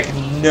you were like,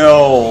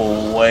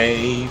 no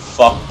way,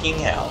 fucking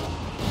hell.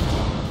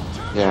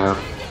 Yeah,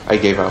 I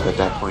gave up at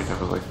that point. I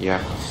was like,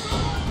 yeah,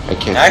 I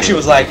can't. I actually do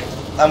was it. like,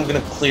 I'm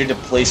gonna clear the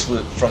place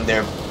from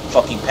their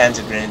fucking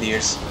Panzer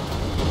Grenadiers.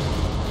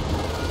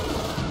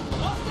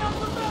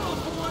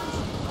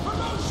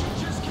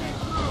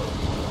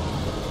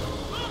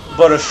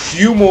 But a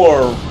few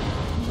more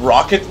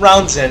rocket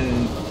rounds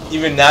and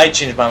even I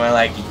changed my mind,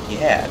 like,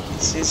 yeah,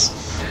 this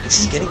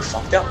is getting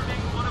fucked up.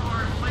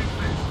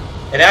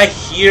 And I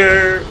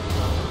hear...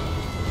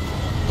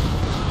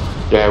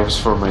 Yeah, it was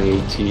for my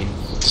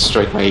AT.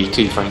 Strike my AT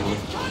finally.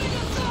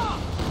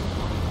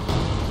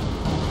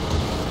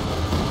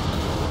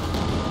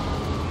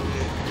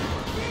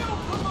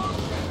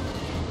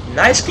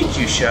 Nice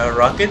Katyusha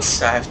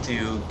rockets, I have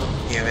to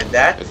give it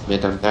that.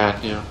 Admit on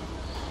that, yeah.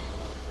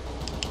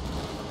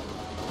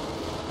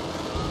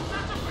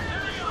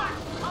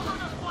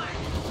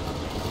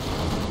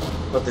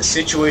 But the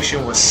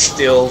situation was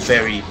still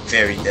very,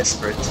 very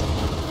desperate.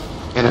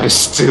 And I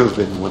still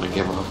didn't want to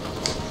give up.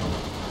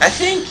 I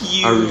think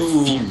I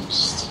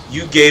refused.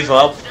 you gave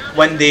up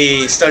when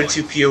they started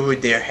to appear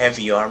with their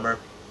heavy armor,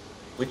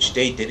 which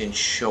they didn't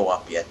show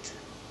up yet.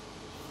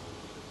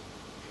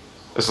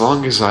 As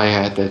long as I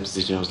had that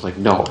position, I was like,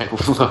 no, I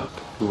will not.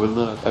 I will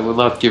not. I will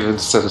not give him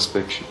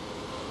satisfaction.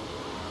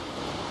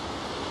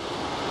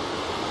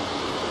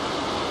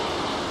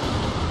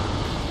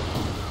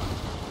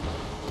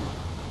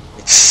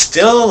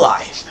 still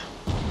alive.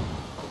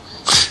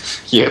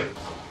 Yep.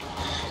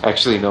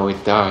 Actually, no,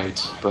 it died,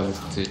 but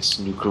it's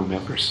new crew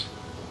members.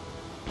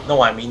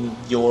 No, I mean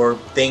your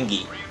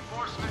thingy.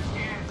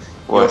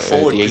 What, Your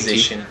forward the AT?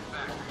 position.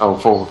 Oh,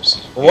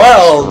 forwards.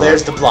 Well,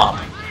 there's the blob.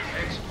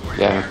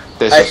 Yeah,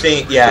 this I is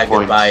think, yeah, the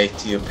point. goodbye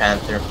to your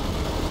Panther.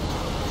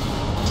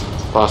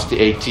 Lost the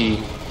AT,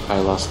 I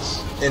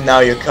lost. And now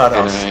you're cut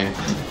And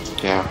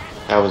off. yeah,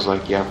 I was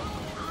like, yeah.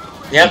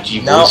 Yep,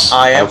 GG now boys,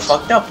 I am out.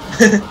 fucked up.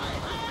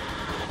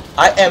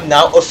 I am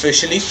now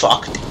officially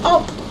fucked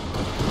up.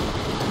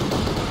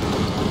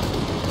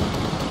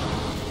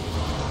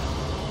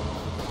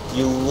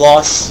 You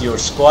lost your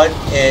squad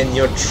and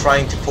you're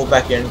trying to pull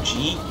back your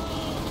MG.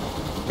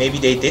 Maybe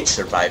they did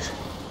survive.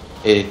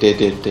 They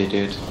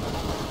did.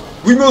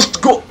 We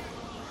must go!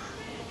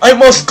 I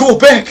must go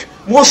back!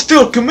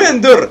 Master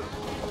Commander!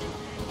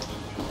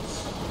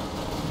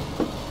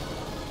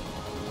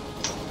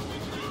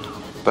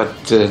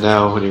 But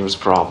now there was a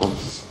problem.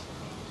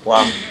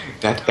 Wow.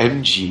 That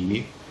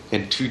MG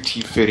and two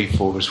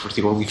T-34s were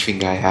the only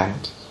thing I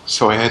had.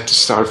 So I had to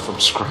start from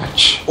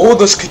scratch. Oh,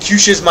 those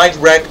Katyushas might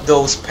wreck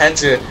those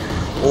Panzer.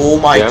 Oh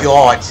my Yeah.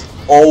 god.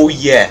 Oh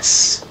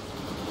yes.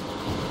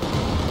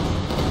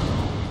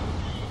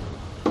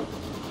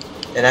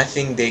 And I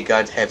think they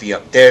got heavy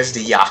up. There's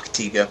the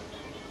Jagdtiger.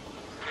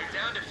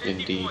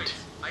 Indeed.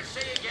 I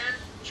say again,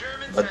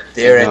 Germans But have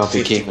they're It now at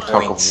 50 became a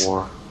tug of points.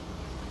 war.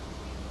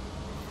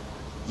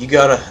 You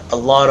got a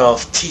lot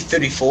of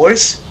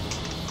T-34s?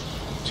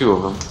 Two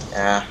of them.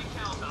 Yeah.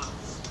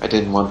 I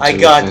didn't want to I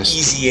got invest.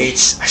 Easy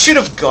 8s. I should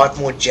have got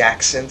more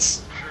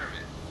Jacksons.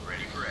 German,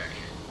 ready for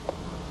action.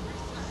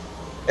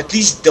 At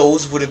least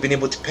those would have been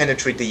able to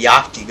penetrate the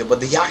Jagdtiger, but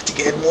the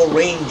Jagdtiger had more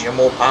range and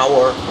more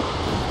power.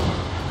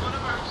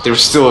 They were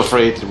still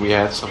afraid that we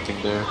had something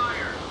there.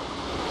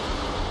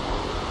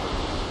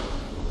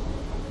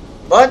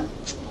 But,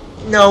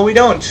 no, we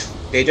don't.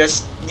 They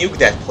just nuked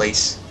that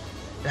place.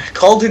 I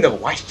called in the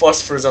white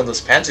phosphorus on those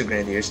Panzer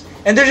Grenadiers,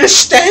 and they're just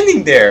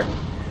standing there.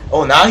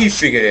 Oh, now he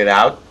figured it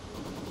out.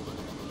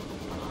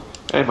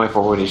 And my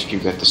forward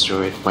HQ got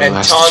destroyed. My And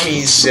last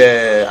Tommy's,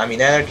 defense.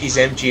 Anarchy's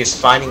MG is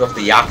finding off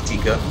the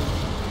Jagdtiger.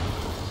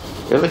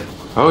 Really?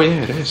 Oh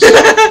yeah, it is.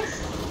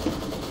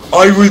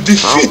 I will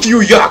defeat you,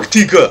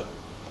 Jagdtiger!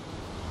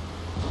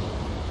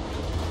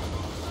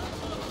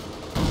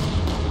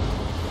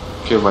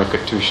 Kill my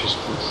Katyushas,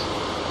 please.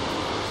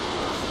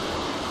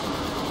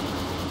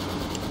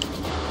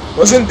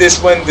 Wasn't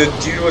this when the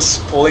dude was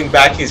pulling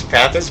back his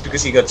Panthers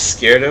because he got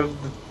scared of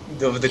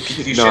the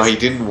Katyushas? No, he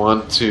didn't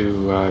want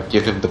to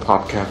give him the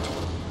pop cap.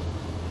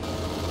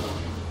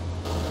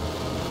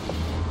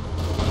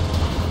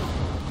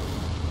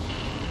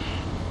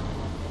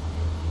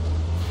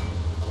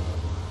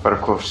 But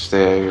of course,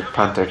 the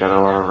Panther got a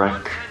lot of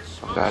rank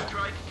from that.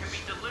 Strike can be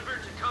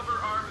delivered to cover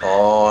our men.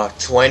 Oh,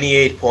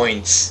 28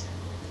 points.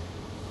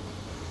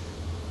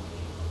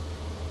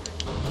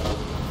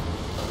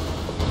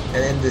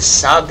 And in the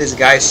south, this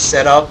guy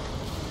set up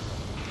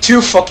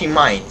 2 fucking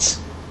mines.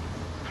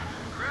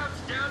 Crowd's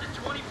down to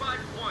 25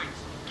 points.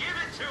 Give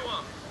it to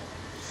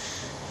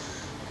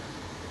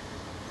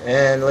them.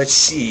 And let's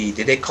see,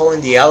 did they call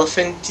in the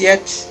elephant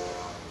yet?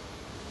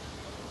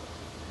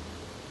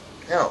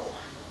 No.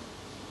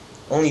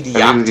 Only the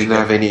I really didn't Jagdtiger.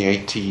 have any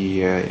AT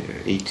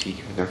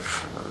kind of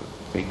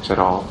things at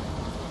all.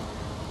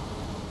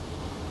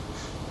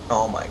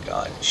 Oh my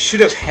god.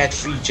 Should have had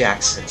 3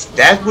 Jacksons.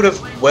 That would have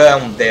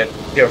whelmed their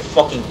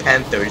fucking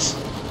Panthers.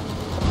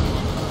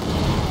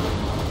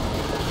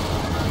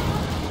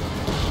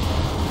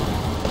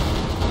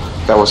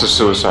 That was a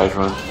suicide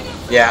run.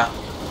 Yeah.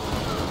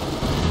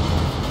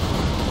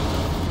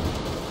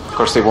 Of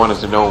course, they wanted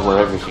to know where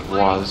everything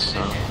was.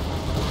 So.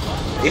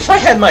 If I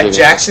had my Yeah.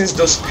 Jacksons,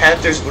 those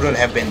Panthers wouldn't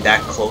have been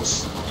that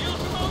close. Field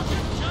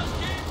promotion just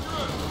came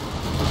through.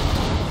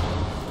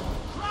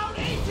 Crowd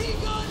 18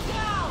 going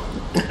down.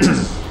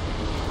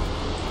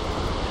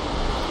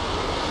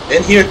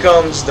 Then here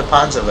comes the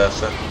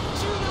Panzerwerfer.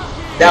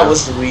 That Yeah.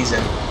 was the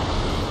reason.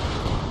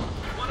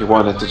 He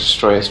wanted to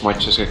destroy as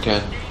much as he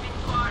can.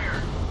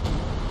 Fire.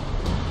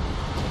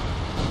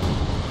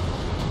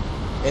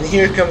 And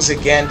here comes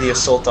again the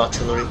assault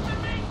artillery.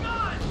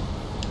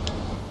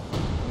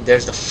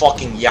 There's the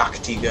fucking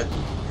Jagdtiger.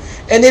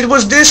 And it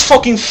was this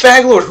fucking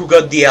faglord who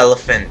got the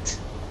elephant.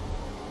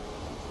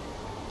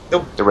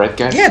 The red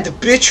guy? Yeah, the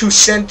bitch who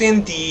sent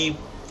in the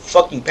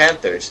fucking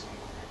Panthers.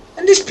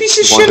 And this piece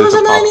of He shit wanted was the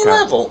a 90 Popcat.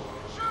 level.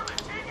 Sherman,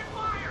 taking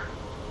fire.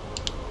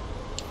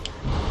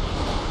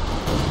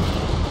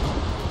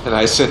 And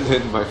I sent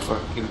in my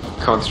fucking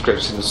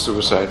conscripts in the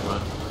suicide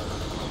run.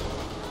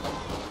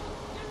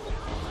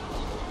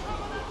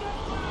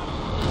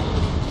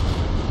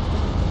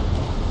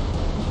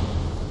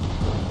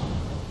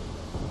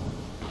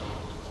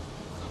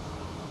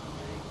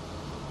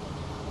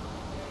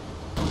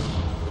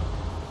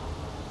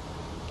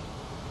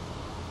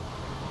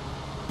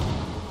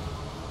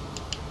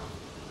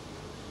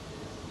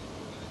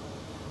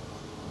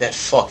 That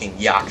fucking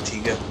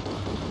Jagdtiger.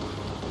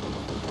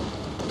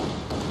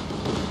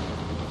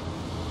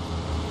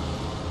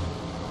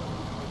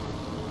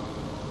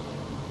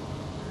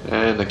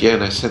 And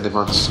again, I sent them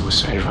on the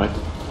suicide run.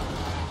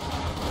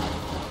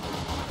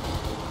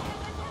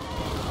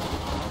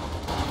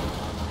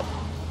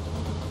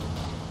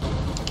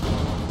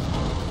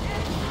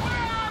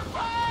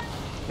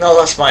 No,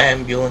 that's my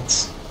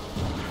ambulance.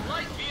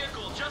 Light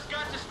vehicle just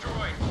got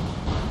destroyed.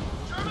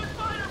 German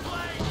fighter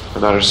plane.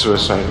 Another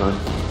suicide run.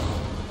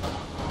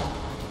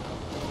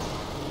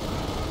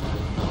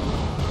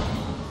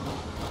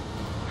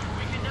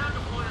 We can now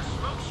deploy a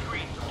smoke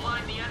screen to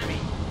blind the enemy.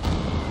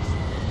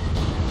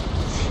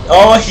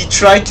 Oh, he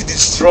tried to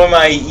destroy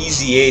my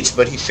Easy 8,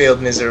 but he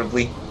failed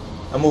miserably.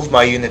 I moved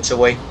my units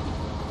away.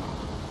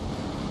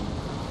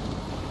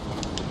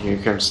 Here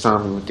comes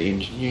Tommy with the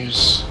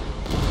engineers.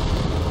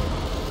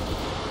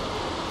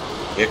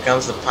 Here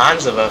comes the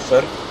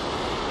Panzerwerfer.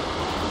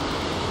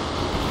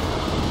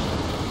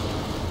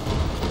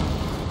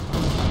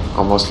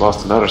 Almost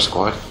lost another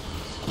squad.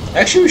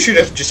 Actually, we should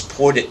have just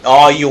poured it.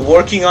 Oh, you're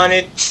working on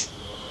it?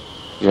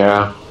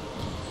 Yeah.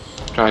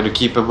 Trying to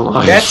keep him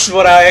alive. That's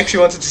what I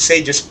actually wanted to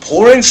say. Just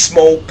pour in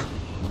smoke,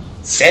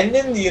 send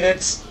in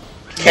units,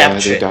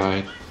 capture Yeah, it. they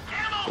died.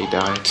 They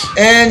died.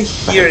 And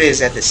here it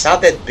is at the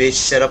south that bitch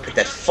set up with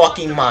that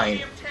fucking mine.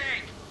 Tank.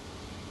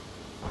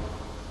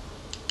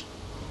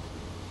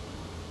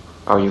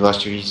 Oh, you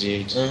lost your Easy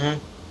 8. Mm-hmm.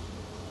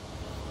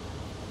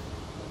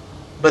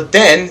 But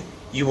then,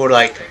 you were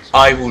like,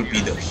 I will be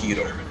the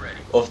hero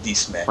of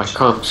this My match.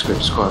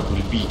 conscript squad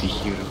will be the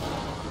hero.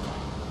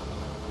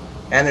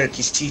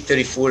 Anarchy's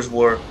T-34s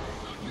were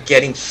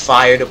getting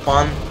fired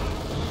upon.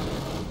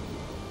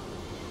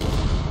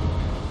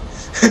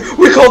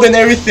 We're holding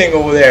everything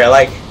over there,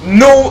 like,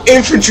 no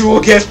infantry will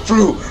get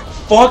through.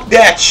 Fuck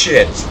that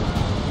shit.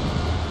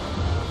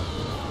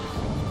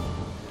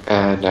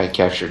 And I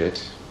captured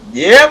it.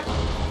 Yep.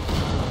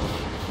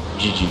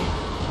 GG.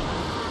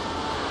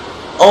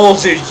 All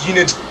of their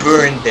units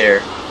burned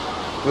there.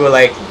 We were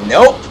like,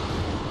 nope,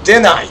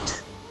 denied.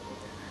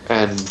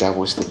 And that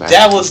was the match.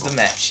 That was the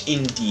match,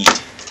 indeed.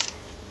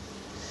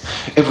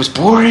 It was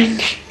boring,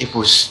 it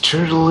was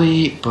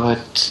turtly,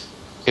 but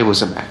it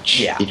was a match.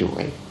 Yeah. Either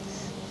way.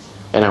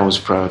 And I was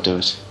proud of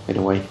it, in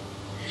a way.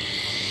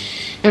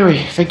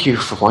 Anyway, thank you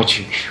for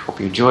watching. Hope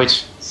you enjoyed.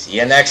 See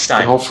you next And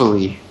time.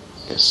 hopefully,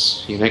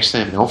 yes, see you next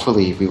time. And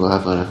hopefully we will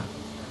have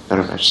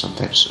another match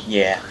sometime soon.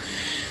 Yeah.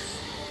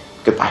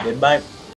 Goodbye. Goodbye.